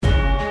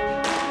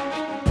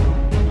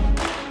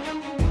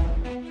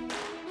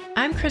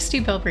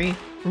Christy Bilbrey.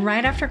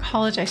 Right after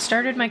college, I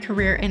started my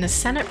career in a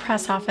Senate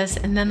press office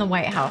and then the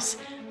White House.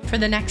 For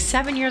the next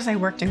 7 years, I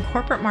worked in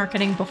corporate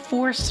marketing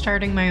before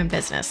starting my own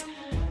business.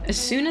 As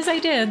soon as I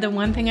did, the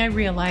one thing I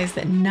realized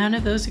that none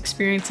of those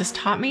experiences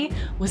taught me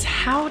was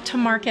how to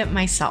market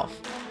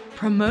myself.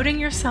 Promoting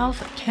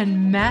yourself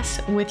can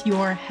mess with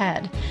your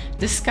head.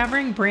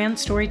 Discovering brand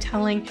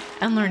storytelling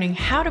and learning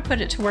how to put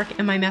it to work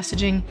in my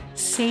messaging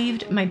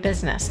saved my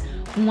business.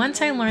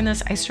 Once I learned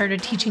this, I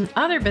started teaching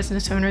other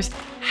business owners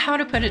how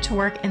to put it to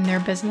work in their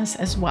business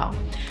as well.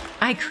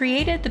 I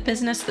created the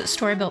Business That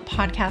Story Built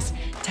podcast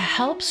to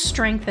help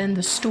strengthen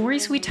the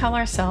stories we tell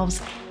ourselves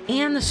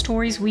and the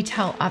stories we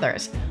tell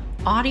others.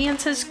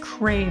 Audiences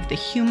crave the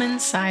human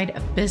side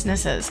of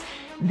businesses.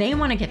 They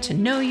want to get to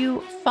know you,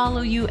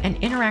 follow you, and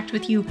interact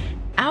with you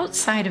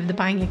outside of the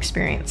buying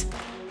experience.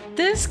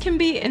 This can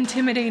be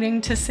intimidating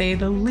to say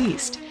the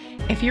least.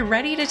 If you're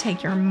ready to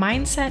take your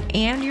mindset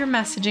and your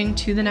messaging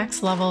to the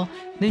next level,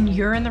 then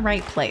you're in the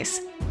right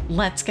place.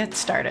 Let's get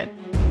started.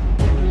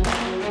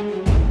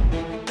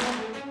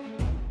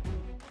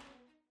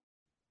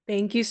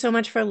 Thank you so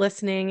much for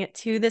listening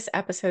to this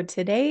episode.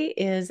 Today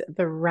is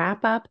the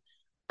wrap up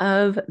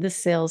of the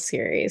sales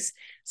series.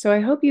 So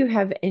I hope you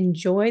have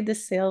enjoyed the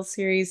sales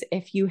series.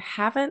 If you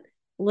haven't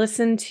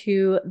listened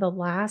to the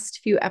last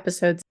few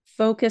episodes,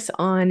 focus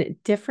on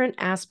different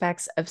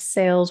aspects of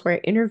sales where I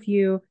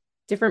interview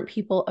different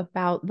people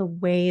about the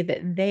way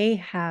that they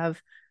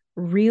have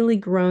really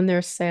grown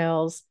their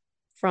sales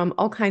from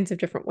all kinds of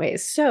different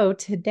ways. So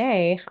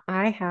today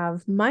I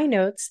have my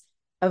notes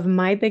of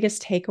my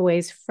biggest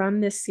takeaways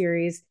from this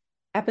series,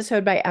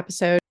 episode by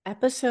episode.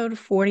 Episode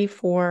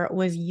 44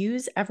 was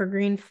Use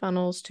Evergreen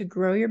Funnels to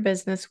Grow Your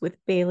Business with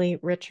Bailey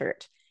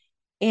Richert.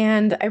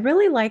 And I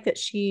really like that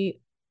she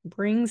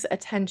brings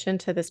attention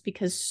to this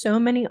because so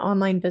many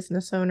online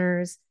business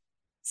owners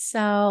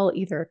sell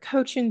either a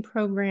coaching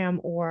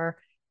program or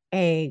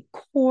a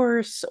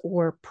course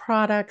or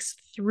products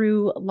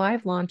through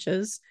live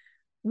launches,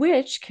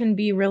 which can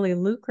be really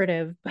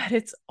lucrative, but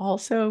it's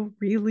also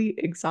really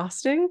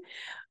exhausting.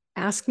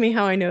 Ask me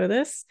how I know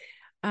this.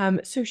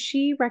 So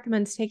she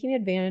recommends taking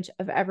advantage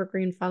of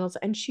evergreen funnels.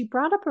 And she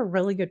brought up a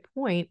really good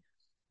point,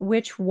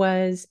 which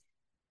was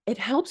it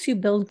helps you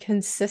build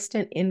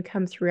consistent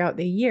income throughout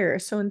the year.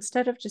 So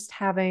instead of just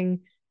having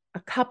a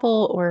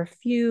couple or a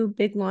few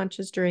big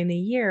launches during the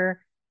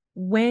year,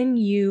 when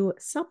you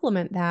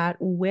supplement that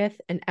with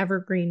an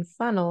evergreen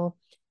funnel,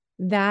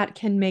 that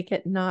can make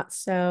it not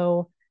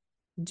so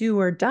do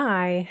or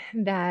die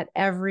that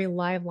every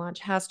live launch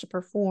has to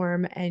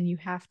perform and you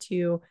have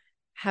to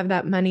have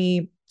that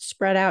money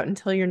spread out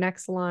until your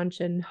next launch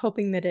and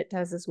hoping that it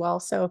does as well.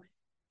 So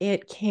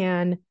it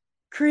can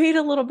create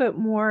a little bit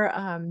more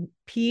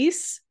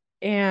peace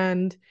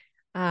and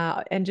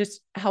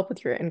just help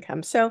with your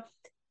income. So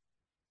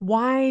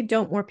why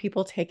don't more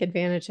people take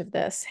advantage of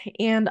this?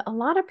 And a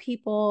lot of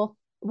people,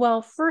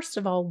 well, first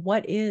of all,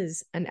 what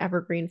is an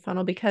evergreen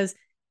funnel? Because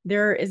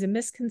there is a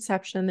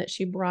misconception that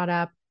she brought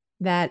up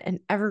that an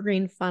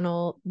evergreen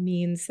funnel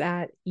means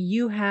that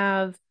you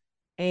have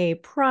a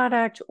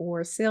product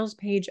or sales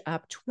page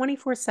up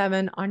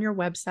 24/7 on your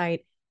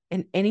website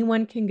and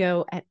anyone can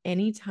go at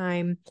any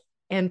time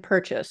and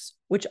purchase,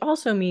 which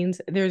also means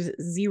there's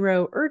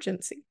zero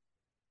urgency.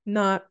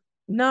 Not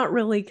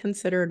really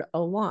considered a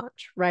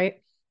launch,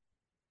 right?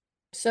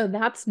 So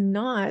that's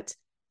not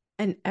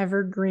an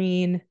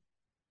evergreen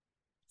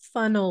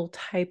funnel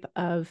type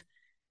of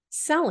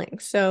selling.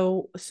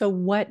 So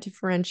what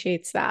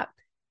differentiates that?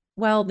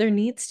 Well, there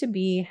needs to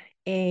be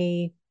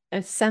a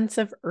sense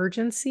of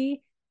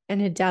urgency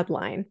and a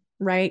deadline,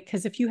 right?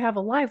 Because if you have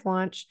a live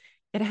launch,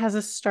 it has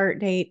a start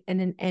date and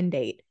an end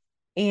date.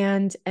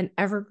 And an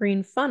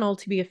evergreen funnel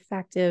to be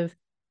effective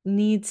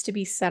needs to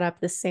be set up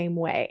the same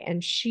way.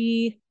 And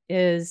she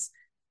is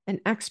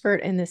an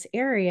expert in this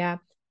area,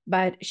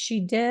 but she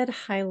did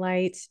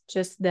highlight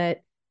just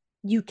that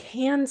you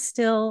can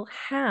still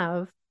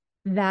have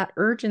that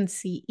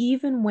urgency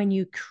even when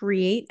you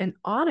create and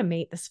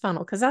automate this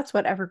funnel, because that's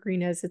what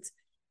evergreen is.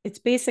 It's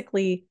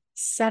basically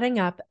setting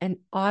up and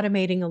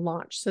automating a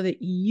launch so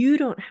that you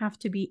don't have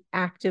to be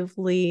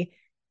actively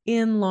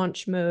in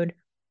launch mode.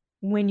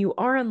 When you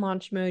are in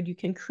launch mode, you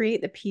can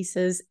create the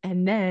pieces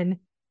and then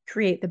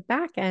create the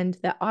back end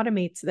that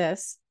automates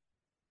this.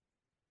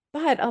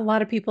 But a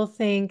lot of people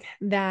think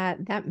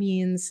that that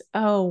means,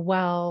 oh,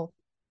 well,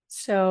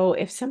 so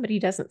if somebody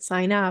doesn't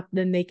sign up,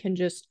 then they can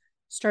just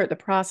start the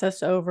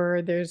process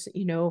over.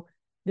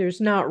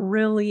 There's not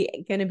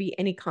really going to be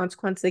any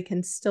consequence. They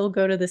can still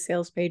go to the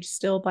sales page,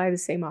 still buy the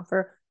same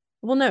offer.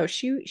 Well, no,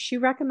 she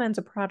recommends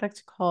a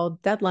product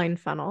called Deadline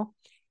Funnel,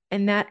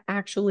 and that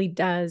actually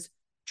does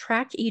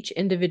track each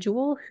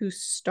individual who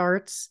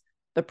starts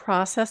the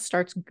process,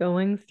 starts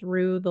going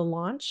through the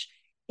launch,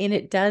 and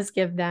it does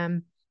give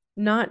them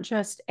not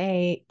just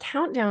a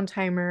countdown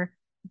timer,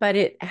 but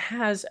it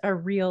has a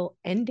real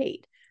end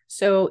date.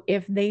 So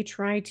if they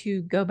try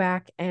to go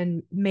back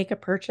and make a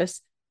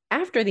purchase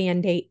after the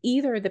end date,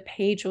 either the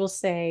page will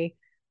say,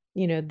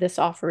 this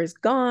offer is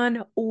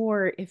gone,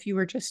 or if you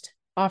were just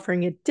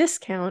offering a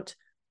discount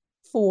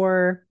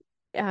for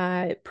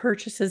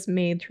purchases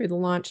made through the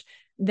launch,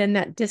 then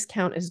that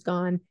discount is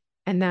gone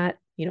and that,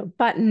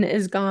 button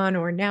is gone,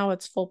 or now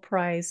it's full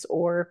price,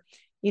 or,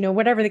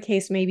 whatever the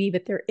case may be.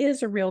 But there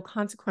is a real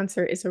consequence.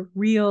 There is a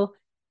real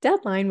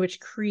deadline,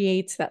 which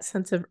creates that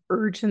sense of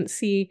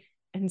urgency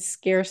and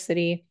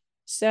scarcity.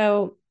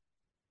 So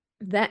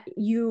that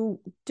you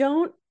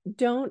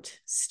don't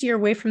steer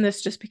away from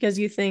this just because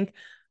you think,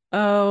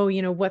 oh,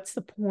 what's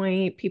the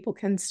point? People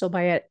can still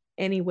buy it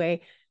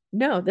anyway.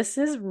 No, this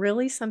is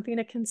really something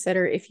to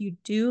consider if you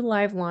do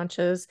live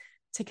launches,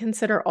 to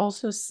consider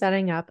also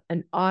setting up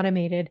an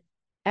automated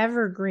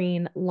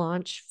evergreen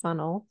launch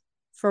funnel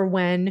for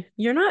when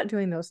you're not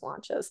doing those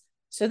launches.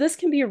 So this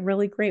can be a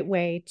really great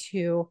way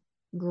to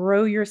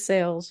grow your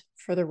sales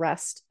for the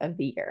rest of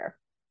the year.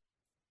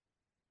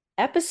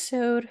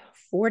 Episode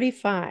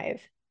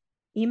 45,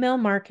 Email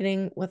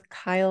Marketing with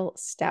Kyle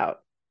Stout.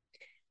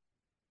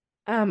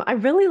 I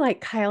really like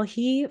Kyle.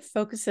 He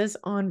focuses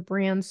on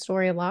brand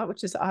story a lot,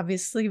 which is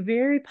obviously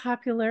very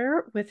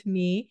popular with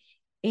me.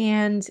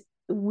 And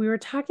we were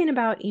talking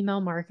about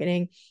email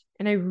marketing,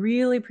 and I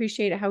really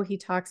appreciate how he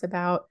talks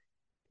about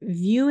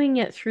viewing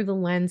it through the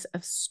lens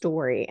of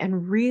story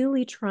and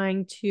really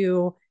trying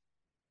to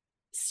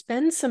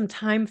spend some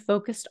time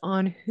focused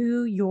on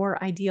who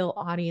your ideal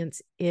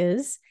audience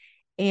is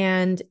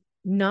and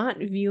not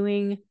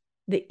viewing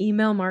the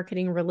email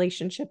marketing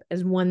relationship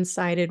as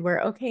one-sided, where,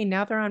 okay,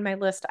 now they're on my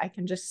list, I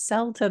can just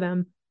sell to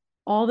them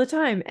all the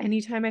time.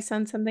 Anytime I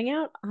send something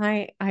out,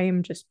 I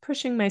am just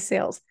pushing my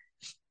sales,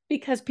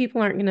 because people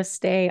aren't going to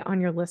stay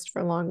on your list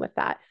for long with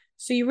that.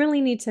 So you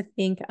really need to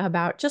think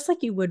about, just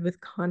like you would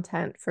with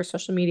content for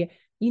social media,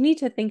 you need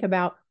to think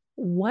about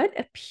what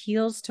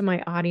appeals to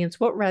my audience,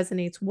 what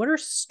resonates, what are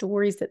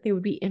stories that they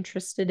would be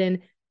interested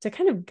in, to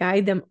kind of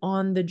guide them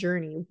on the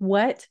journey.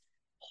 What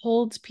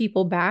holds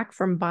people back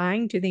from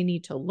buying? Do they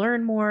need to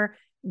learn more?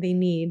 They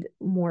need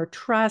more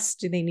trust?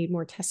 Do they need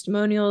more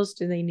testimonials?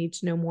 Do they need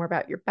to know more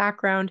about your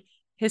background,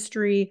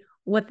 history,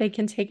 what they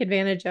can take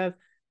advantage of?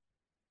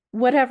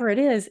 Whatever it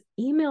is,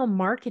 email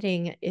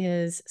marketing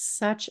is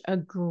such a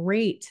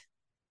great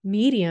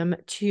medium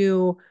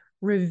to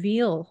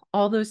reveal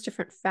all those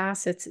different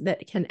facets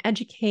that can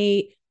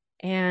educate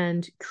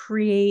and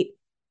create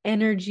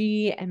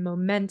energy and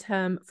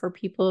momentum for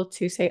people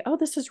to say, oh,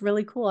 this is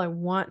really cool. I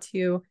want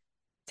to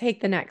take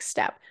the next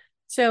step.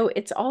 So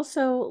it's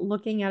also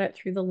looking at it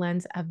through the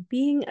lens of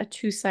being a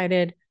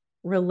two-sided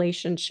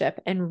relationship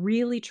and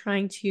really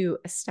trying to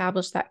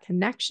establish that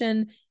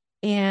connection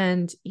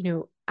and,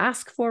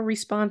 ask for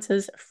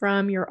responses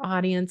from your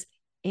audience,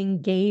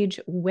 engage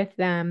with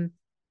them.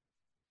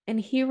 And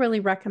he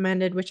really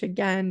recommended, which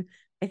again,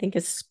 I think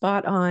is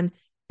spot on,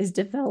 is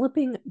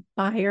developing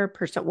buyer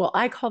persona. Well,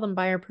 I call them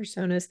buyer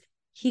personas.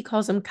 He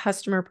calls them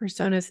customer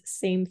personas,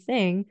 same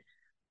thing.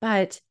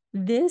 But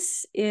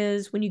this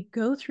is, when you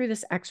go through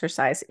this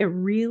exercise, it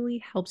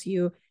really helps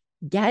you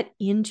get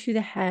into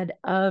the head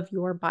of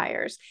your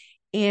buyers.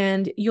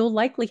 And you'll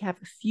likely have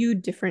a few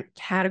different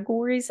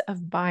categories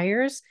of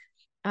buyers.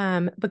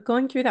 But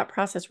going through that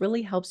process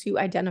really helps you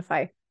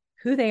identify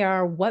who they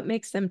are, what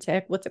makes them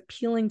tick, what's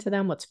appealing to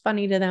them, what's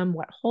funny to them,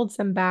 what holds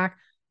them back,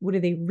 what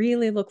do they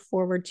really look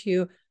forward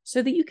to,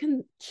 so that you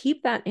can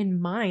keep that in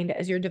mind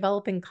as you're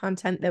developing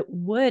content that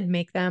would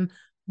make them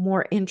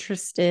more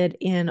interested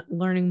in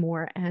learning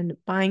more and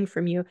buying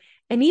from you.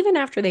 And even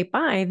after they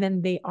buy,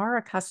 then they are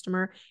a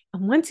customer.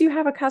 And once you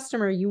have a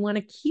customer, you want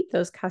to keep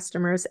those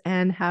customers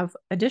and have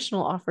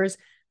additional offers.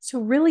 So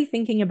really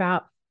thinking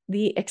about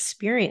the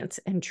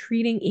experience and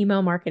treating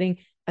email marketing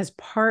as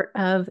part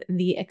of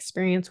the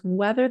experience,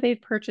 whether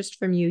they've purchased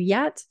from you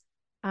yet,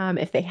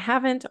 if they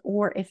haven't,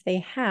 or if they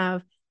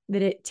have,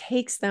 that it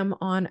takes them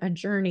on a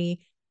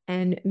journey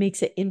and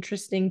makes it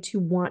interesting to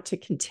want to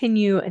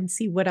continue and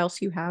see what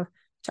else you have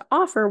to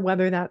offer,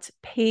 whether that's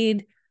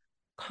paid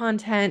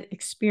content,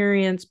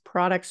 experience,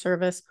 product,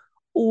 service,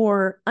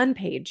 or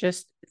unpaid,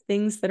 just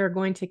things that are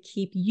going to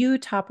keep you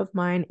top of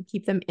mind and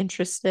keep them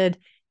interested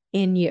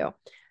in you.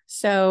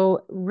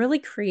 So really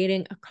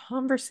creating a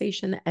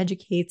conversation that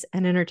educates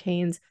and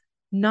entertains,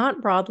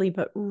 not broadly,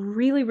 but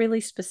really, really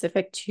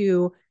specific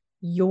to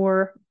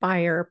your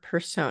buyer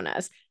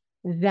personas.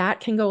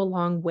 That can go a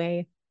long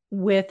way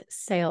with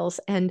sales.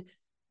 And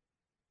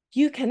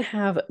you can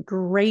have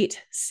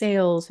great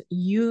sales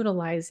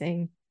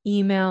utilizing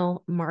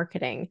email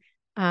marketing.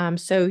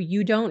 So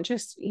you don't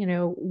just,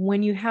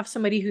 when you have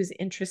somebody who's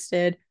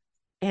interested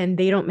and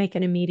they don't make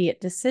an immediate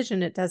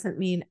decision, it doesn't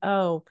mean,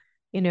 oh,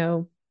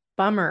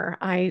 bummer,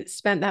 I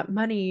spent that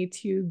money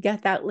to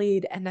get that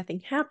lead and nothing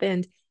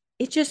happened.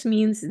 It just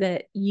means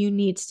that you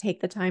need to take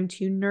the time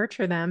to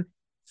nurture them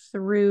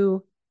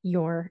through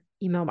your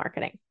email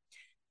marketing.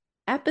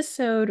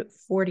 Episode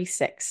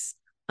 46,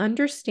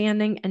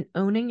 Understanding and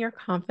Owning Your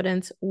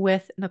Confidence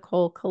with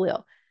Nicole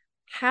Khalil.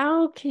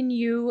 How can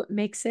you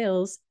make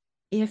sales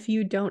if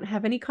you don't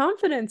have any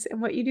confidence in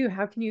what you do?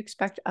 How can you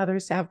expect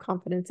others to have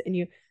confidence in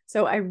you?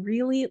 So I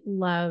really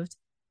loved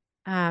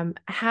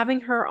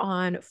having her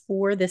on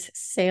for this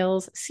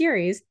sales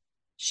series.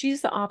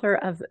 She's the author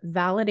of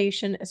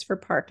Validation is for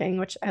Parking,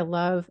 which I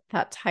love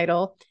that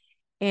title.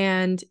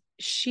 And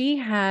she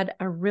had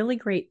a really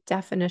great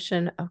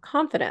definition of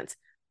confidence,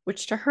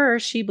 which to her,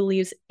 she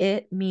believes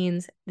it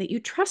means that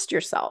you trust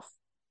yourself.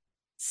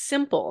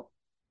 Simple.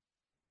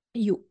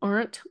 You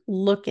aren't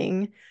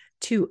looking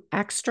to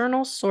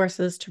external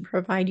sources to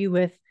provide you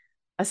with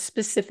a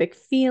specific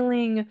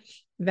feeling,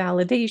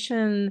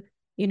 validation,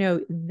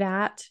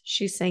 that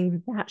she's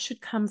saying that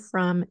should come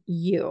from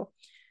you.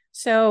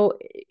 So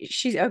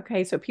she's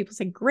okay. So people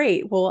say,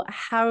 great. Well,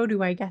 how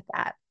do I get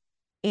that?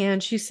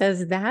 And she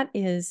says that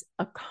is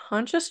a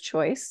conscious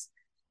choice.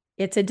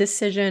 It's a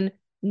decision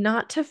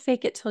not to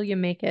fake it till you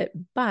make it,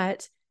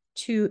 but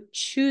to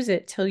choose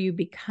it till you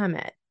become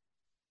it,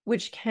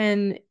 which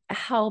can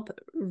help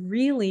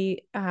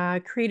really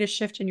create a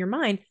shift in your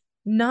mind,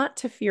 not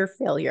to fear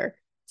failure,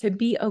 to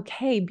be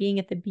okay being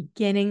at the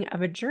beginning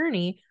of a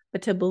journey,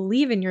 but to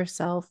believe in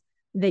yourself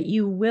that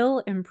you will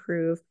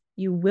improve,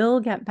 you will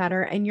get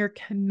better, and you're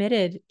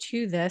committed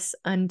to this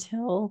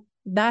until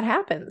that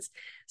happens.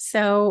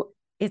 So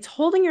it's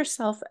holding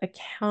yourself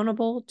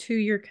accountable to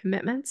your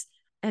commitments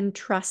and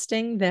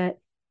trusting that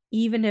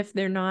even if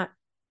they're not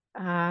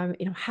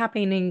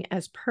happening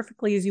as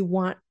perfectly as you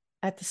want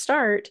at the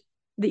start,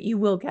 that you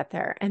will get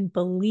there, and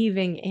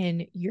believing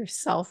in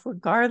yourself,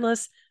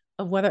 regardless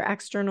of whether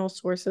external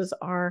sources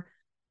are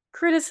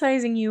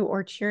criticizing you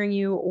or cheering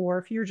you, or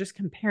if you're just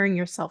comparing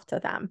yourself to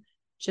them.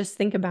 Just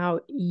think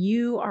about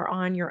you are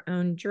on your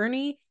own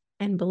journey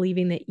and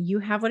believing that you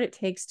have what it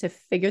takes to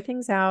figure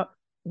things out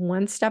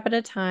one step at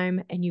a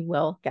time, and you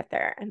will get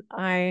there. And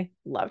I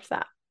loved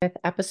that. With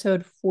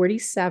episode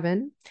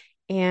 47,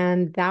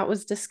 and that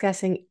was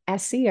discussing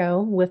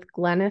SEO with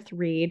Glenneth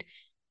Reed.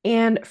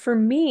 And for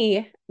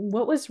me,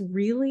 what was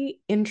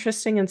really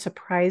interesting and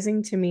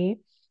surprising to me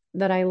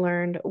that I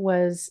learned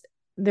was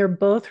they're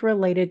both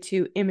related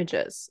to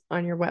images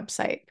on your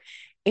website.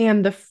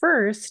 And the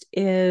first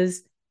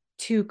is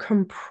to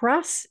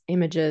compress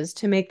images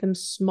to make them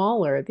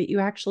smaller, that you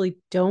actually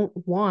don't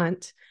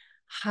want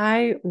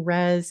high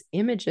res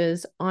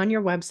images on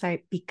your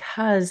website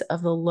because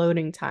of the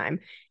loading time.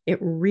 It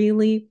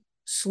really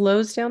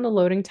slows down the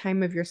loading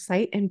time of your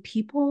site, and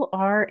people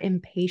are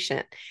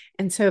impatient.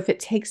 And so if it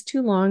takes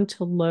too long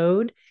to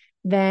load,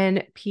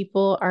 then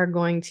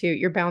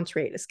your bounce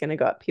rate is going to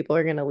go up. People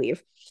are going to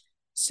leave.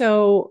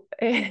 So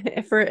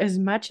for as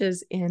much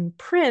as in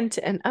print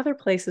and other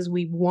places,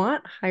 we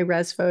want high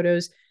res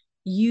photos,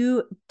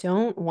 you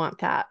don't want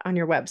that on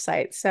your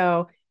website.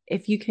 So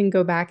if you can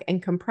go back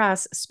and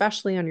compress,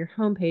 especially on your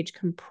homepage,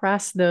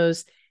 compress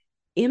those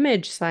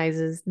image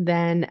sizes,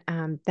 then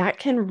that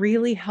can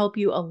really help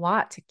you a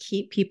lot to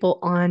keep people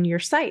on your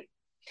site.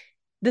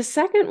 The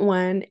second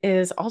one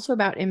is also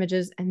about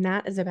images, and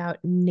that is about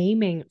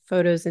naming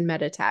photos and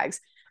meta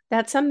tags.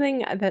 That's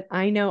something that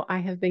I know I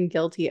have been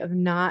guilty of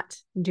not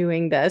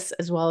doing this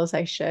as well as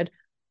I should.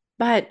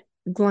 But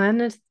Glenn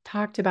has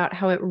talked about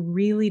how it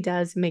really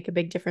does make a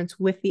big difference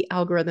with the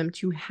algorithm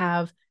to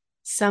have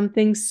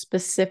something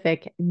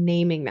specific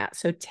naming that.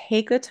 So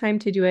take the time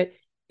to do it.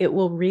 It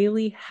will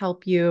really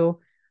help you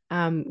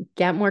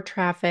get more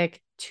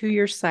traffic to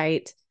your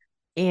site.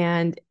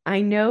 And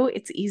I know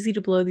it's easy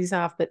to blow these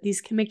off, but these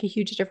can make a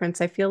huge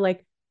difference. I feel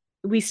like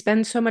we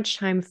spend so much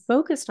time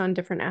focused on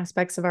different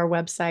aspects of our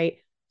website.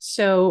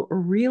 So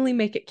really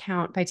make it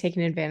count by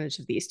taking advantage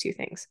of these two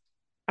things.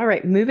 All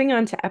right, moving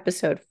on to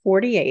episode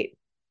 48.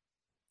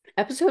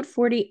 Episode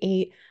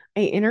 48, I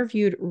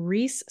interviewed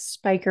Reese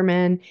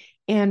Spikerman,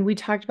 and we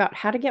talked about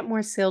how to get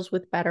more sales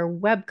with better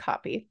web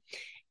copy.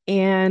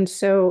 And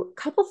so a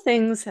couple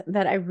things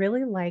that I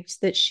really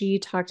liked that she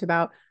talked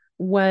about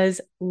was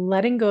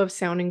letting go of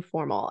sounding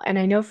formal. And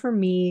I know for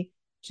me,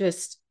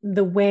 just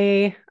the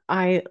way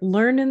I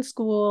learned in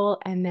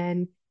school and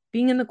then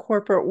being in the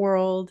corporate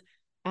world,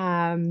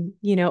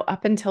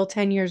 up until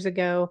 10 years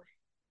ago,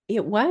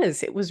 it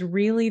was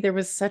really, there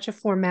was such a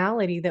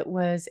formality that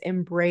was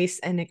embraced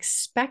and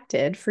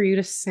expected for you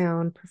to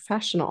sound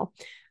professional.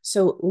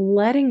 So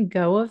letting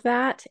go of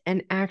that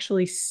and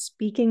actually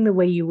speaking the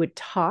way you would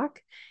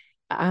talk,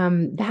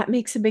 that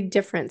makes a big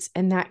difference.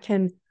 And that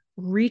can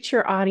reach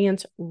your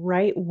audience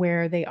right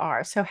where they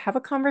are. So have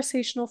a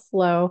conversational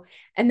flow.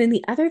 And then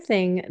the other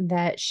thing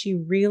that she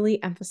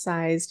really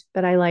emphasized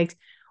that I liked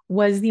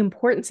was the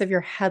importance of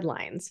your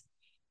headlines.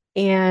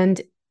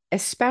 And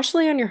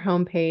especially on your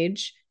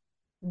homepage,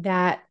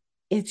 that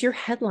it's your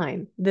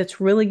headline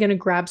that's really going to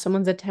grab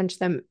someone's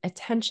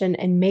attention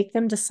and make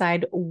them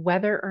decide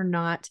whether or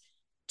not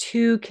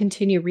to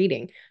continue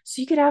reading.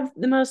 So you could have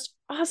the most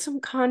awesome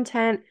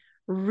content,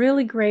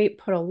 really great,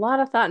 put a lot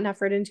of thought and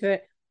effort into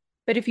it.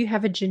 But if you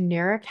have a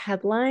generic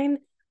headline,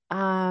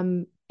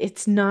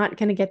 it's not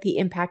going to get the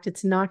impact.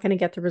 It's not going to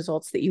get the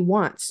results that you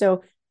want.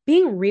 So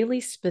being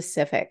really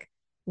specific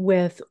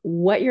with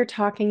what you're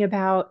talking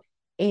about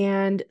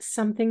and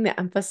something that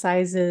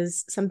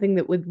emphasizes something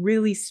that would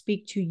really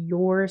speak to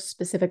your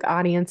specific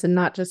audience and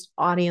not just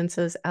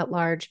audiences at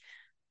large.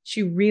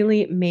 She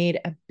really made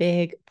a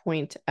big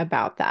point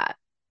about that.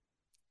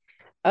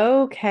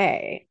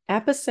 Okay,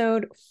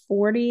 episode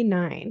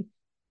 49.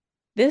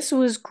 This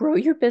was Grow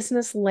Your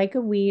Business Like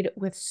a Weed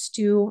with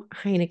Stu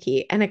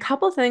Heinecke. And a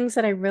couple things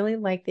that I really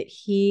like that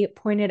he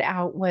pointed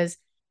out was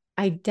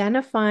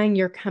identifying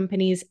your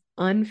company's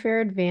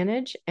unfair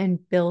advantage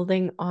and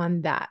building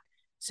on that.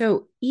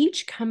 So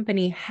each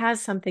company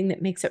has something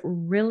that makes it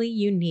really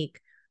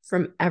unique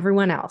from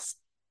everyone else.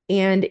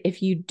 And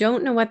if you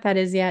don't know what that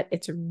is yet,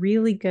 it's a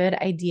really good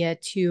idea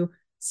to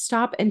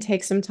stop and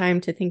take some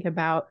time to think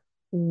about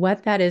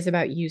what that is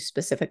about you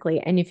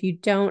specifically. And if you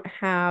don't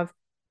have,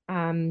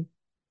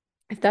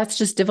 if that's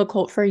just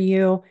difficult for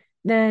you,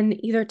 then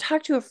either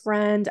talk to a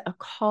friend, a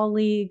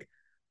colleague,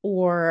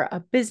 or a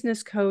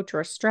business coach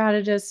or a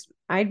strategist.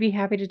 I'd be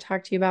happy to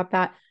talk to you about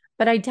that.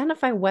 But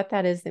identify what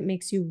that is that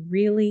makes you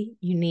really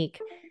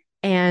unique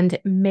and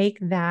make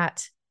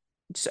that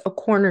just a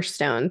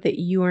cornerstone that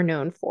you are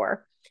known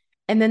for.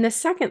 And then the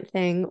second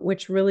thing,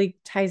 which really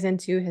ties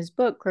into his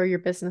book, Grow Your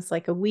Business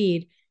Like a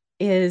Weed,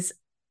 is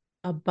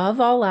above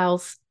all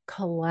else,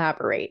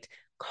 collaborate.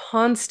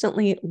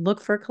 Constantly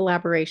look for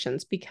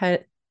collaborations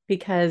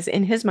because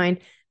in his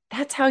mind,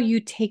 that's how you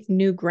take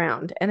new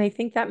ground. And I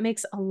think that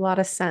makes a lot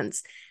of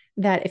sense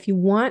that if you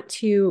want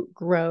to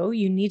grow,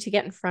 you need to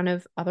get in front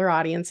of other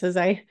audiences.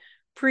 I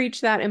preach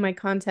that in my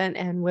content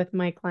and with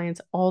my clients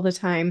all the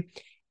time.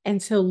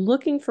 And so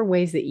looking for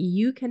ways that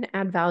you can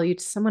add value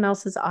to someone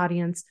else's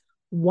audience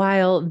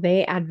while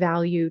they add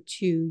value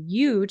to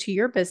you, to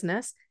your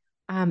business,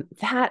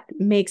 that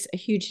makes a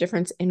huge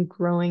difference in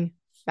growing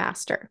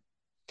faster.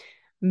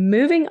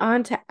 Moving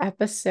on to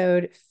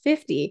episode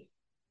 50.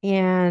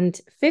 And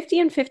 50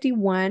 and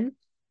 51,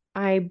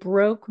 I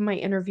broke my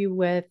interview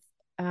with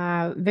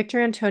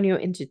Victor Antonio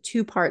into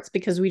two parts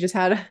because we just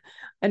had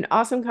an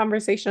awesome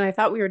conversation. I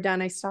thought we were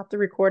done. I stopped the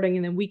recording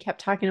and then we kept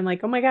talking. I'm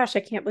like, oh my gosh, I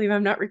can't believe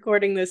I'm not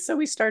recording this. So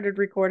we started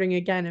recording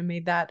again and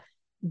made that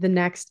the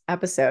next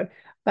episode.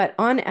 But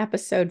on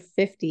episode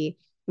 50,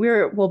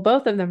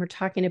 both of them are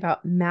talking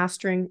about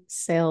mastering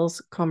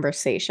sales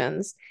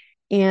conversations.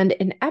 And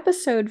in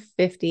episode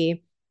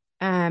 50,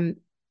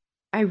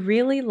 I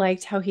really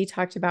liked how he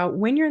talked about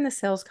when you're in the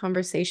sales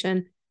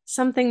conversation,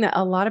 something that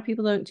a lot of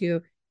people don't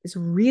do is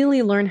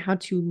really learn how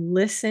to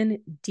listen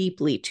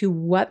deeply to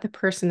what the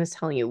person is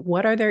telling you.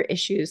 What are their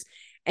issues?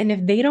 And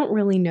if they don't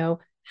really know,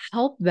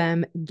 help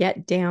them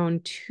get down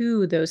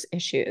to those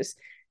issues.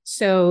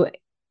 So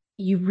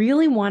you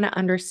really want to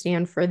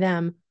understand for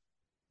them,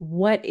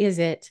 what is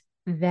it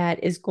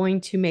that is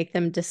going to make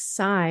them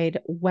decide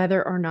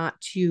whether or not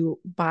to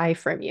buy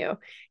from you?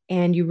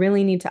 And you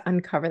really need to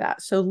uncover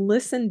that. So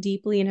listen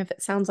deeply. And if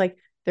it sounds like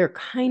they're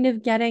kind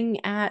of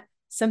getting at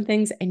some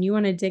things and you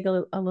want to dig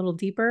a little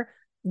deeper,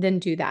 then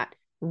do that.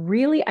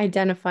 Really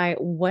identify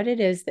what it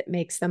is that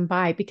makes them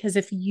buy. Because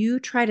if you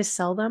try to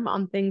sell them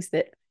on things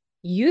that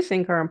you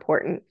think are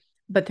important,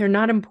 but they're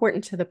not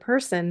important to the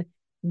person,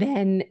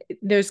 then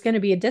there's going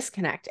to be a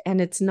disconnect and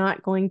it's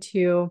not going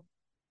to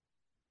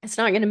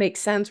make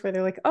sense where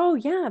they're like, oh,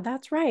 yeah,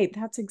 that's right.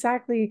 That's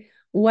exactly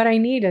what I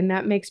need. And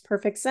that makes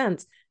perfect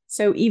sense.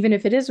 So even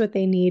if it is what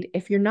they need,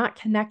 if you're not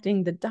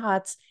connecting the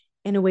dots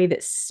in a way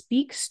that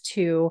speaks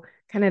to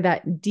kind of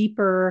that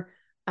deeper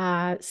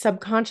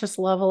subconscious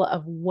level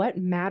of what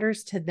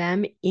matters to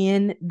them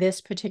in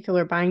this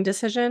particular buying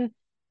decision,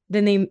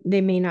 then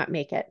they may not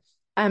make it.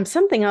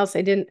 Something else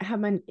I didn't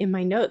have in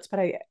my notes, but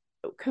I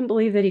couldn't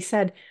believe that he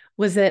said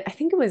was that I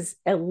think it was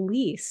at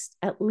least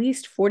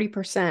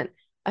 40%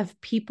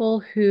 of people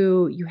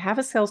who you have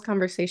a sales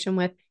conversation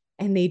with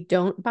and they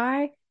don't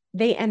buy,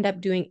 they end up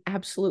doing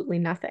absolutely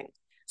nothing.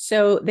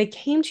 So they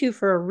came to you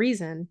for a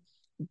reason,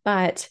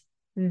 but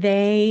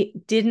they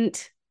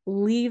didn't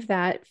leave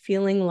that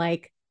feeling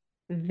like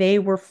they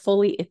were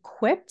fully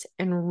equipped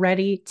and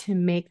ready to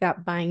make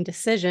that buying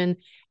decision.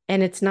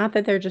 And it's not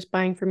that they're just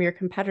buying from your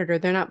competitor,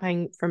 they're not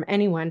buying from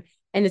anyone.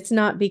 And it's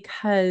not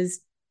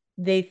because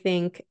they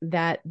think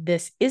that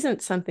this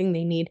isn't something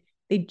they need.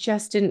 They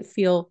just didn't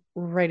feel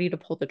ready to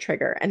pull the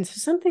trigger. And so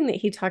something that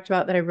he talked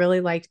about that I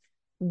really liked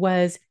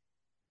was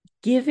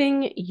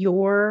giving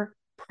your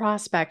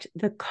prospect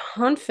the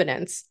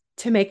confidence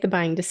to make the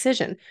buying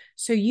decision.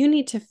 So you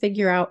need to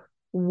figure out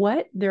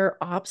what their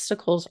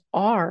obstacles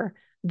are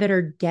that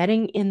are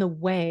getting in the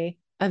way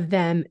of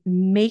them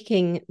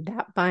making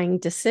that buying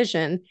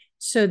decision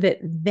so that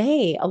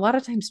a lot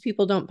of times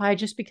people don't buy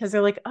just because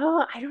they're like,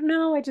 oh, I don't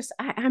know.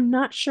 I'm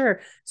not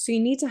sure. So you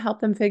need to help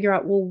them figure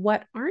out, well,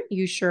 what aren't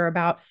you sure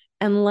about?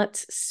 And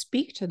let's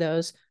speak to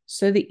those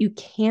so that you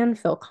can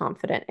feel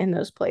confident in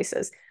those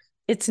places.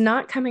 It's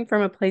not coming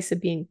from a place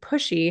of being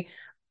pushy,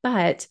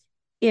 but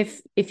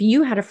if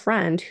you had a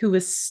friend who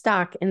was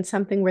stuck in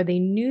something where they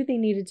knew they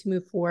needed to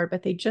move forward,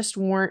 but they just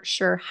weren't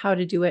sure how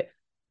to do it,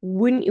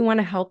 wouldn't you want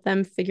to help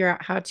them figure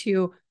out how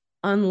to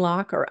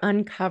unlock or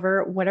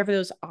uncover whatever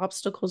those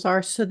obstacles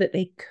are so that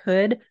they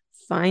could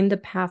find the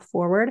path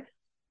forward?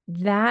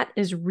 That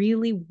is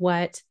really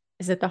what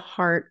is at the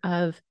heart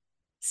of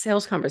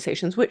sales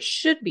conversations, which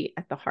should be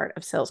at the heart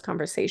of sales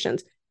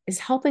conversations, is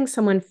helping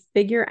someone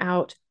figure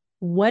out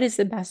what is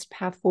the best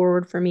path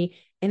forward for me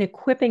and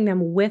equipping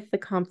them with the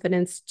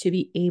confidence to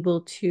be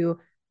able to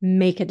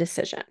make a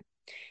decision.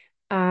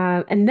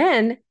 And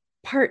then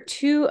part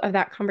 2 of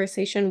that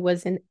conversation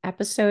was in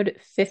episode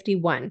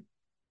 51.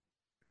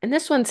 And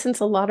this one, since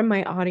a lot of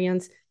my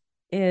audience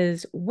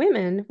is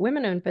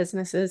women-owned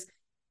businesses,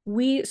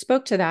 we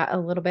spoke to that a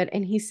little bit.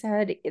 And he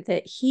said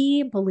that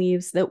he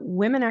believes that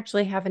women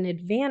actually have an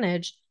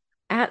advantage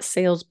at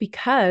sales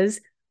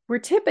because we're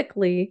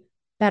typically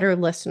better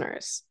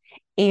listeners.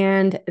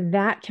 And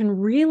that can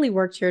really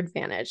work to your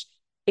advantage.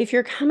 If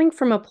you're coming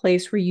from a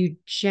place where you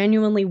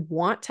genuinely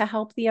want to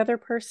help the other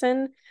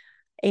person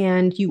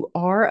and you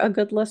are a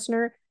good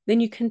listener, then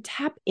you can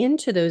tap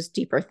into those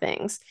deeper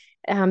things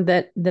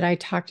that I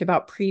talked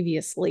about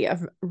previously,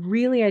 of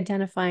really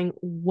identifying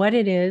what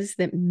it is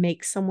that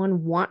makes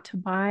someone want to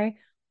buy,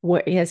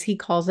 what, as he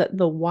calls it,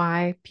 the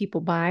why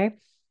people buy.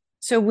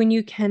 So when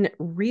you can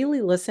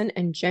really listen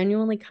and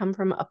genuinely come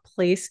from a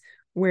place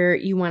where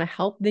you want to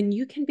help, then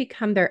you can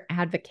become their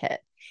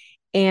advocate.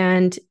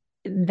 And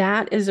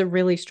that is a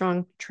really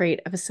strong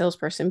trait of a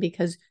salesperson,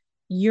 because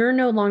you're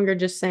no longer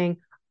just saying,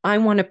 I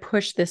want to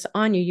push this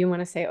on you. You want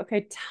to say,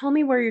 okay, tell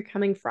me where you're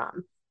coming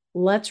from.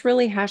 Let's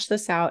really hash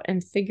this out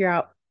and figure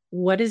out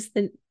what is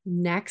the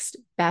next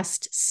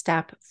best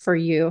step for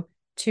you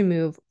to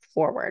move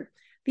forward.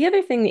 The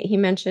other thing that he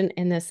mentioned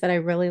in this that I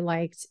really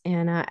liked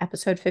in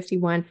episode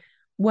 51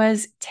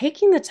 was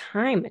taking the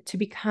time to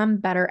become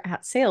better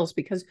at sales,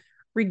 because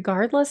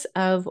regardless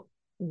of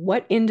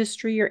what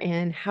industry you're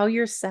in, how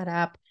you're set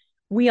up,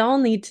 we all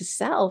need to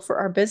sell for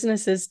our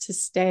businesses to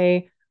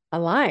stay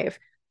alive.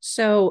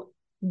 So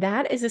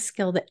that is a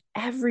skill that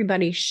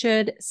everybody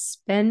should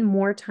spend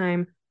more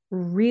time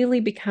really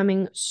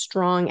becoming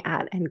strong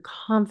at and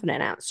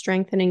confident at,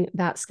 strengthening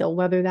that skill,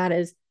 whether that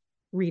is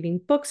reading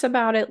books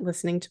about it,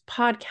 listening to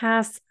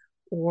podcasts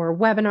or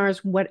webinars,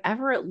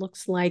 whatever it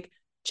looks like,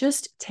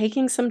 just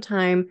taking some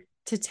time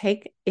to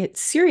take it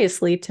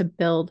seriously to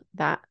build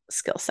that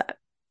skill set.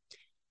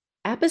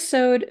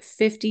 Episode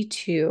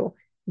 52,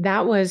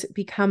 that was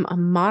Become a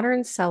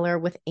Modern Seller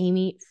with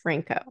Amy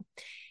Franco.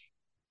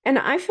 And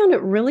I found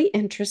it really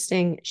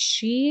interesting.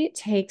 She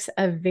takes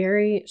a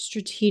very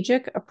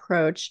strategic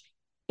approach,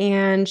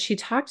 and she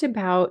talked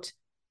about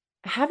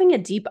having a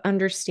deep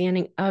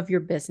understanding of your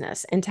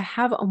business and to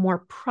have a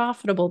more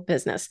profitable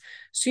business.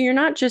 So you're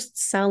not just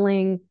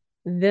selling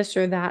this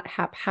or that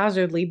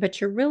haphazardly,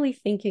 but you're really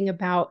thinking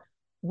about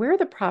where are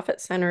the profit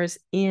centers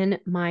in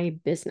my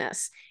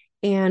business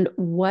and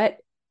what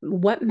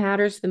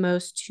matters the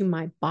most to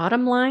my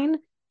bottom line,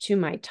 to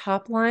my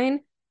top line,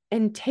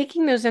 and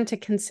taking those into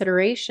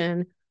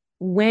consideration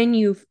when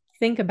you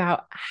think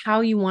about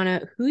who you want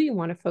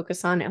to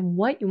focus on and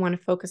what you want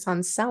to focus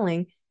on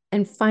selling,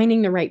 and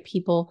finding the right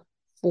people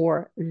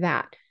for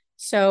that.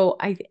 So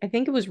I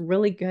think it was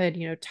really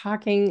good,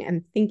 talking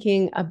and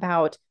thinking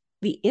about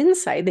the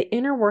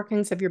inner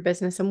workings of your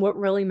business and what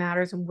really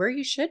matters and where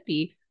you should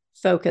be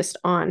focused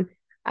on.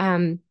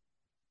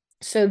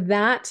 So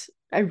that,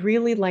 I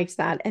really liked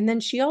that. And then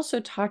she also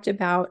talked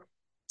about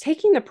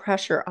taking the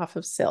pressure off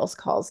of sales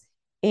calls.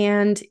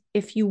 And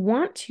if you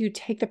want to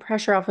take the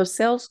pressure off of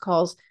sales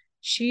calls,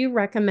 she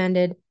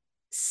recommended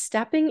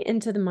stepping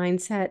into the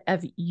mindset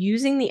of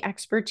using the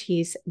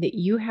expertise that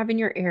you have in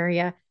your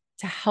area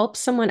to help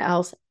someone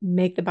else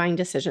make the buying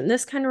decision.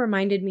 This kind of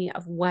reminded me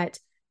of what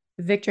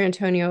Victor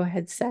Antonio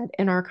had said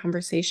in our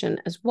conversation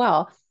as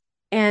well.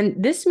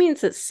 And this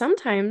means that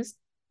sometimes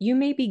you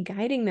may be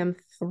guiding them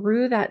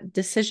through that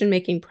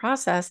decision-making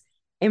process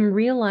and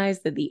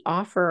realize that the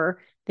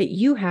offer that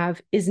you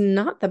have is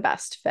not the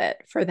best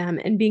fit for them,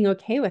 and being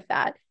okay with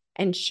that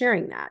and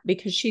sharing that.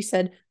 Because she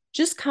said,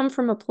 just come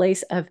from a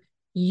place of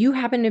you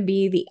happen to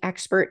be the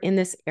expert in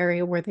this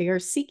area where they are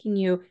seeking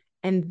you,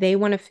 and they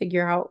want to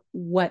figure out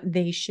what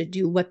they should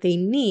do, what they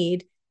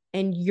need.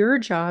 And your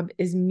job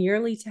is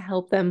merely to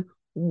help them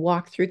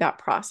walk through that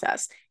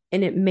process.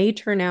 And it may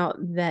turn out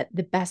that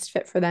the best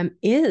fit for them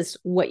is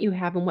what you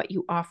have and what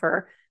you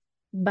offer.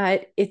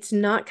 But it's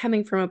not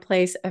coming from a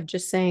place of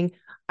just saying,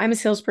 I'm a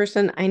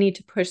salesperson, I need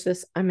to push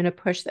this, I'm going to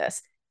push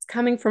this. It's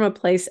coming from a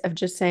place of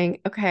just saying,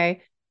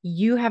 okay,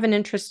 you have an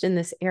interest in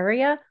this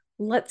area.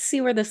 Let's see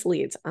where this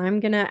leads. I'm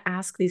going to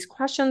ask these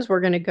questions.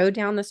 We're going to go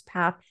down this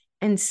path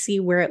and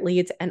see where it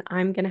leads. And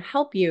I'm going to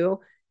help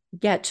you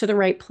get to the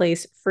right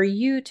place for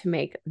you to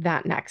make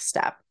that next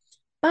step.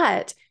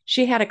 But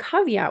she had a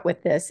caveat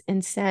with this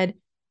and said,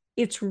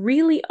 it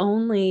really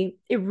only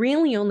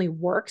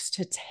works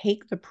to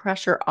take the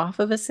pressure off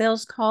of a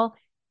sales call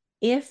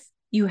if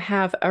you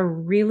have a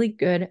really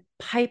good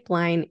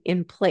pipeline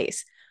in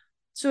place.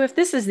 So if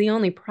this is the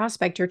only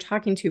prospect you're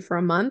talking to for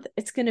a month,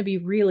 it's going to be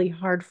really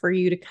hard for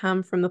you to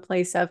come from the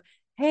place of,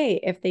 hey,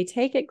 if they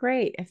take it,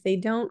 great. If they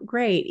don't,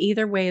 great.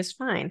 Either way is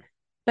fine.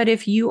 But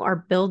if you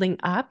are building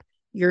up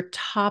your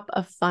top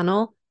of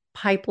funnel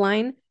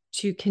pipeline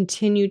to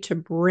continue to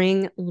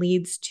bring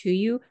leads to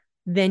you,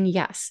 then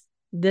yes,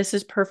 this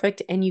is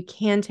perfect. And you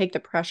can take the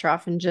pressure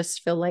off and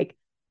just feel like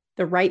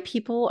the right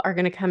people are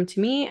going to come to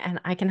me, and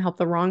I can help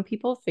the wrong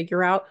people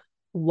figure out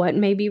what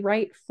may be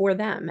right for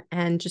them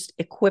and just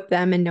equip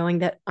them and knowing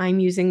that I'm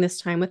using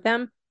this time with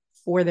them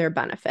for their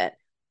benefit.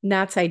 And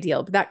that's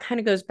ideal. But that kind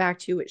of goes back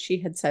to what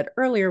she had said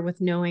earlier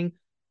with knowing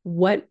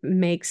what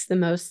makes the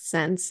most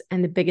sense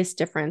and the biggest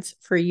difference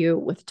for you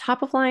with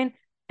top of line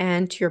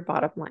and to your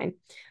bottom line.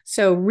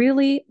 So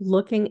really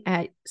looking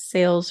at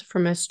sales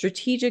from a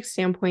strategic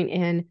standpoint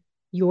in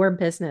your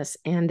business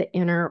and the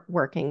inner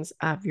workings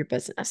of your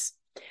business.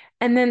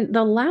 And then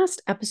the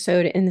last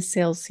episode in the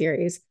sales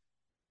series,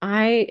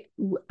 I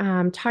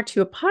talked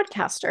to a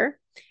podcaster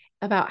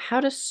about how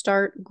to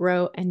start,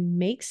 grow, and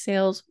make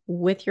sales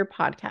with your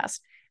podcast.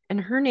 And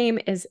her name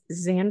is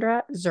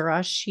Xandra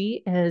Zura.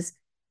 She is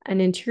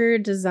an interior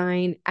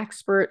design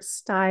expert,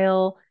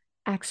 style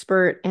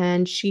expert,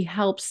 and she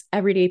helps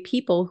everyday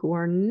people who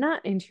are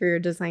not interior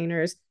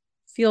designers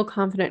feel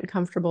confident and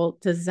comfortable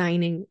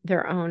designing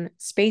their own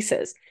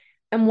spaces.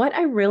 And what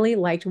I really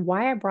liked,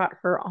 why I brought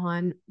her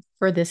on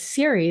for this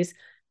series,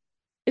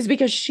 is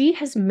because she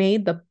has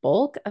made the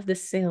bulk of the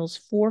sales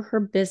for her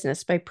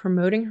business by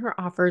promoting her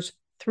offers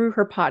through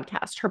her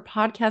podcast. Her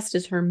podcast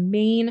is her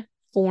main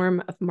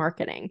form of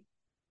marketing.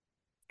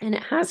 And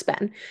it has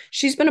been.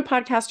 She's been a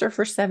podcaster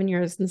for 7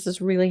 years, and this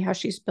is really how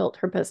she's built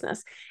her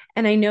business.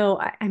 And I know,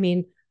 I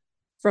mean,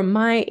 from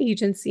my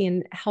agency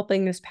and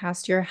helping this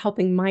past year,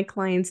 helping my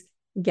clients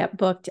get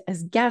booked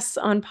as guests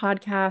on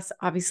podcasts.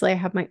 Obviously, I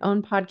have my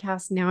own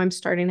podcast. Now I'm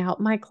starting to help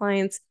my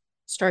clients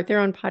start their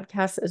own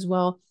podcasts as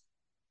well.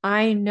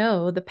 I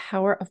know the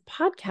power of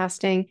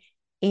podcasting,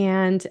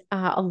 and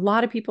a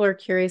lot of people are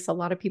curious. A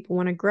lot of people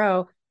want to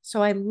grow.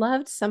 So I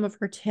loved some of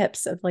her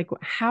tips of like,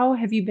 how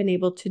have you been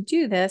able to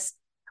do this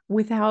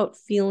without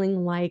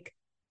feeling like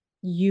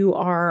you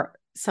are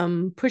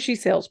some pushy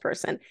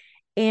salesperson?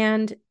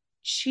 And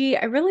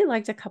I really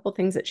liked a couple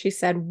things that she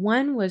said.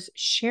 One was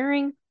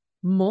sharing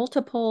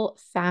multiple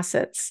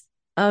facets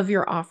of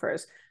your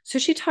offers. So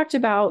she talked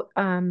about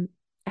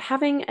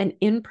having an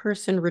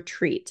in-person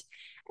retreat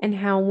and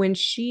how when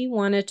she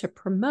wanted to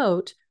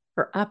promote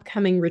her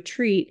upcoming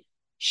retreat,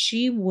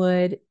 she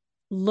would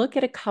look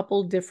at a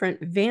couple different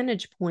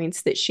vantage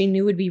points that she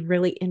knew would be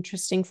really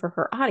interesting for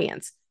her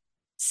audience.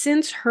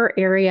 Since her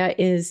area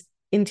is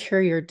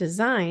interior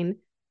design,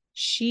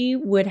 she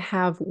would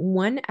have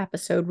one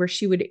episode where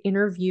she would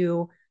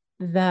interview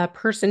the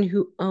person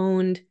who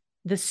owned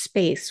the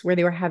space where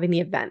they were having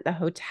the event, the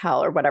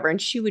hotel or whatever.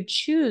 And she would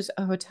choose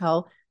a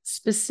hotel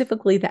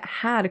specifically that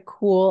had a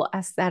cool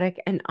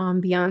aesthetic and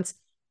ambiance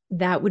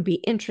that would be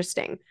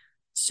interesting.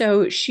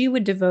 So she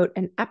would devote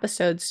an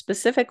episode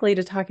specifically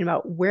to talking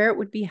about where it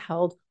would be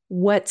held,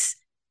 what's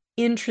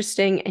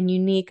interesting and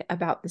unique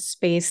about the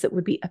space that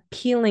would be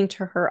appealing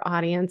to her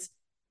audience.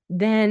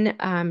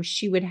 Then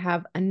she would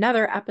have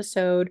another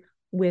episode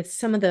with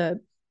some of the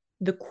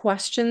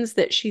questions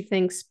that she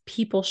thinks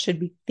people should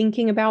be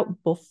thinking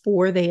about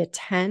before they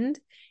attend.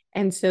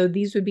 And so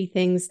these would be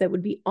things that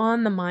would be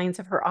on the minds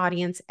of her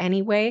audience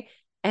anyway,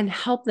 and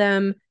help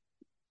them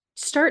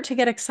start to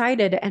get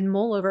excited and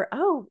mull over,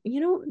 oh,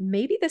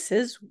 maybe this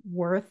is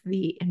worth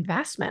the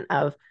investment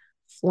of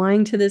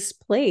flying to this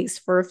place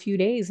for a few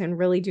days and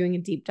really doing a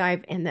deep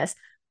dive in this.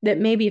 That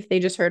maybe if they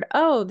just heard,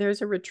 oh,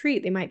 there's a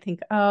retreat, they might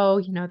think,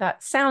 oh,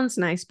 that sounds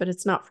nice, but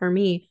it's not for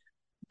me.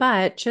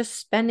 But just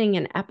spending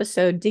an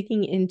episode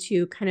digging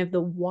into kind of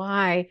the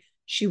why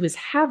she was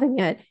having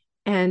it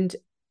and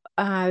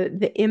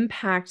the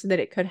impact that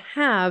it could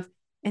have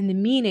and the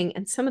meaning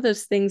and some of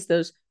those things,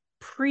 those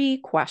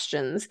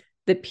pre-questions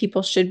that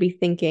people should be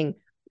thinking,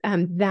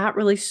 that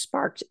really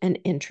sparked an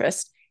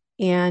interest.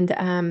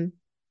 And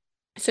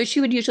so she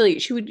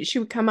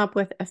would come up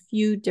with a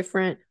few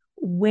different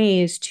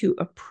ways to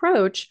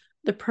approach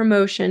the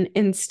promotion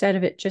instead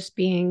of it just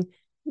being,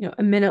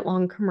 a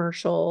minute-long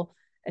commercial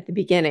at the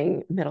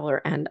beginning, middle,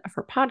 or end of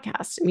her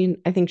podcast. I mean,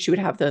 I think she would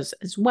have those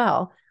as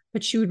well,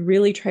 but she would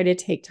really try to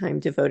take time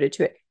devoted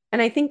to it.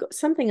 And I think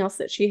something else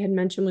that she had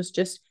mentioned was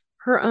just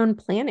her own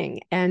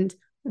planning and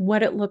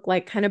what it looked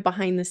like kind of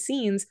behind the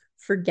scenes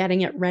for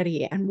getting it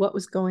ready and what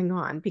was going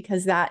on,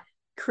 because that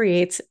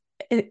creates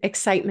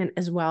excitement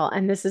as well.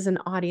 And this is an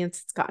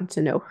audience that's gotten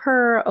to know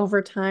her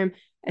over time.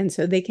 And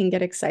so they can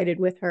get excited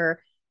with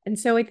her. And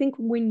so I think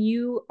when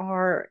you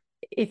are,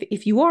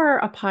 if you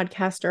are a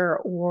podcaster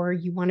or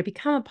you want to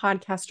become a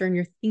podcaster and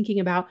you're thinking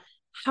about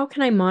how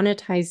can I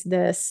monetize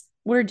this?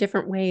 What are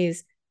different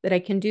ways that I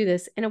can do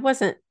this? And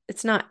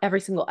it's not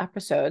every single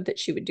episode that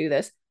she would do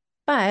this,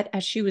 but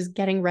as she was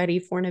getting ready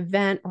for an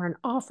event or an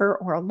offer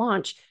or a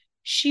launch,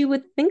 she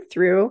would think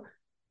through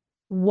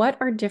what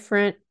are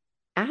different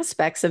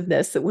aspects of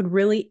this that would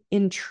really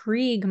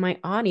intrigue my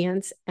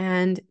audience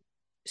and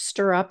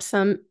stir up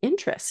some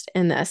interest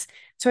in this.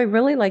 So I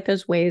really like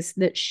those ways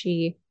that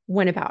she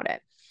went about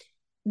it.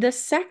 The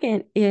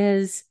second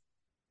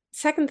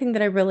thing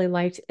that I really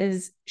liked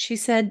is she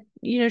said,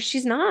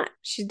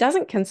 she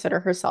doesn't consider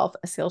herself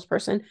a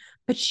salesperson,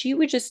 but she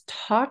would just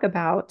talk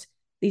about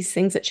these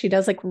things that she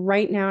does. Like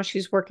right now,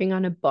 she's working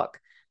on a book.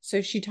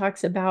 So she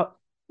talks about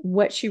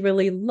what she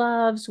really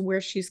loves, where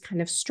she's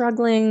kind of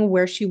struggling,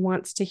 where she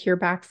wants to hear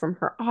back from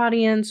her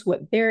audience,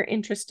 what they're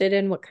interested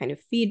in, what kind of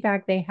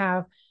feedback they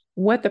have,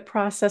 what the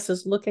process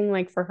is looking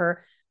like for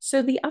her.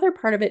 So the other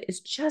part of it is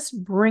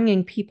just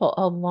bringing people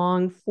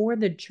along for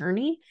the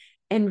journey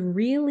and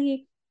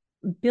really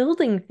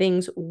building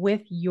things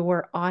with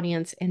your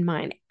audience in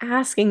mind,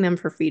 asking them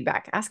for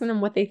feedback, asking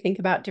them what they think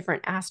about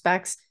different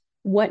aspects,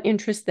 what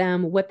interests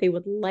them, what they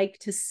would like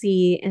to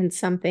see in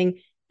something.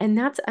 And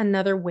that's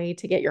another way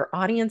to get your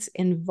audience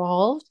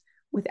involved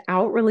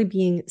without really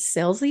being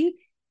salesy,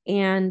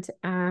 and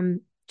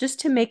just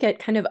to make it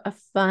kind of a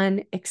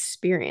fun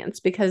experience.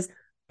 Because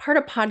part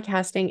of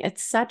podcasting,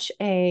 it's such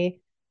a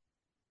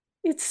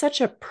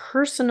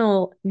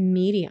personal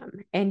medium,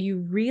 and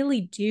you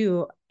really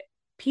do,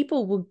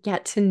 people will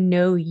get to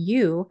know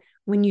you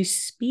when you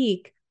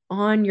speak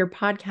on your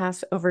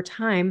podcast over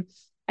time.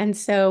 And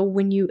so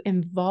when you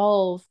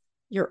involve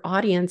your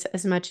audience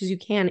as much as you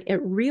can,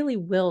 it really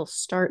will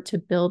start to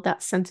build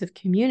that sense of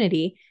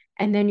community.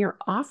 And then your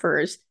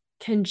offers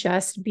can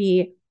just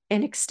be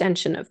an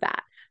extension of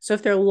that. So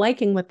if they're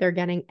liking what they're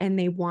getting and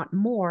they want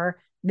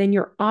more, then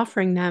you're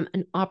offering them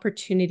an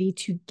opportunity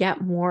to get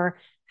more,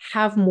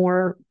 have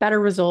more, better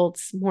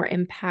results, more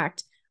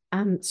impact.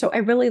 So I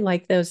really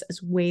like those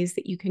as ways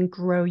that you can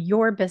grow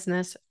your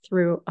business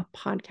through a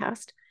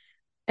podcast.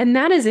 And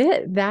that is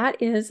it.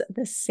 That is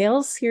the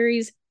sales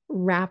series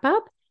wrap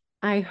up.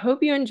 I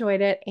hope you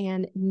enjoyed it.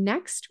 And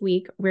next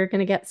week, we're going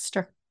to get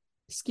started.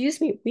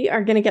 We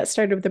are going to get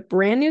started with a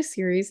brand new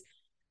series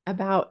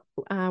about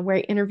where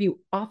I interview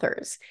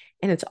authors,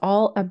 and it's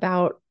all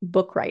about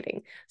book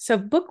writing. So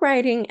book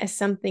writing is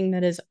something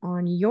that is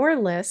on your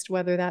list,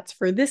 whether that's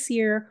for this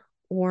year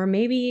or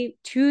maybe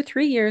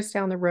 2-3 years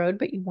down the road,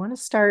 but you want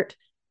to start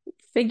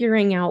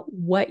figuring out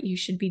what you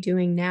should be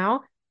doing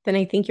now, then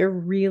I think you're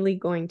really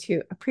going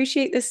to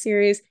appreciate this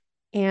series.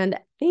 And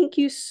thank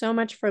you so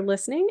much for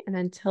listening. And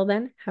until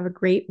then, have a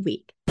great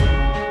week.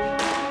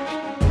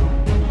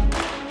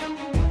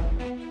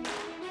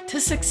 To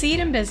succeed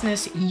in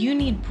business, you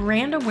need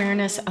brand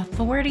awareness,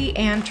 authority,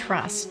 and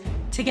trust.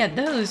 To get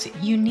those,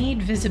 you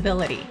need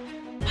visibility.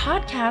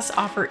 Podcasts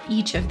offer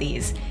each of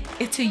these.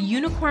 It's a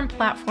unicorn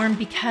platform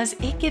because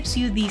it gives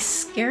you the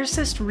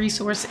scarcest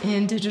resource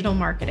in digital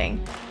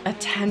marketing: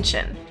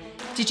 attention.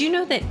 Did you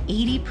know that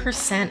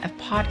 80% of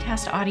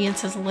podcast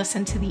audiences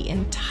listen to the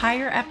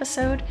entire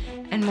episode,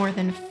 and more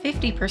than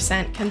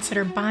 50%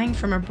 consider buying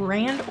from a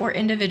brand or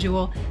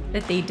individual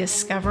that they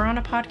discover on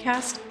a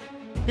podcast?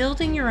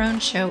 Building your own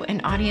show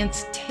and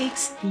audience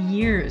takes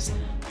years.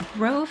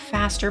 Grow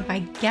faster by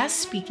guest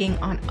speaking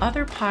on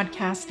other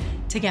podcasts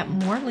to get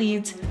more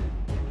leads,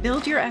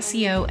 build your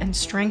SEO, and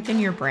strengthen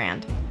your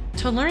brand.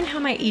 To learn how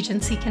my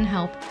agency can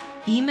help,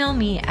 email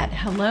me at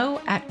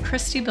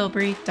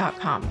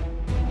hello@christybilbrey.com.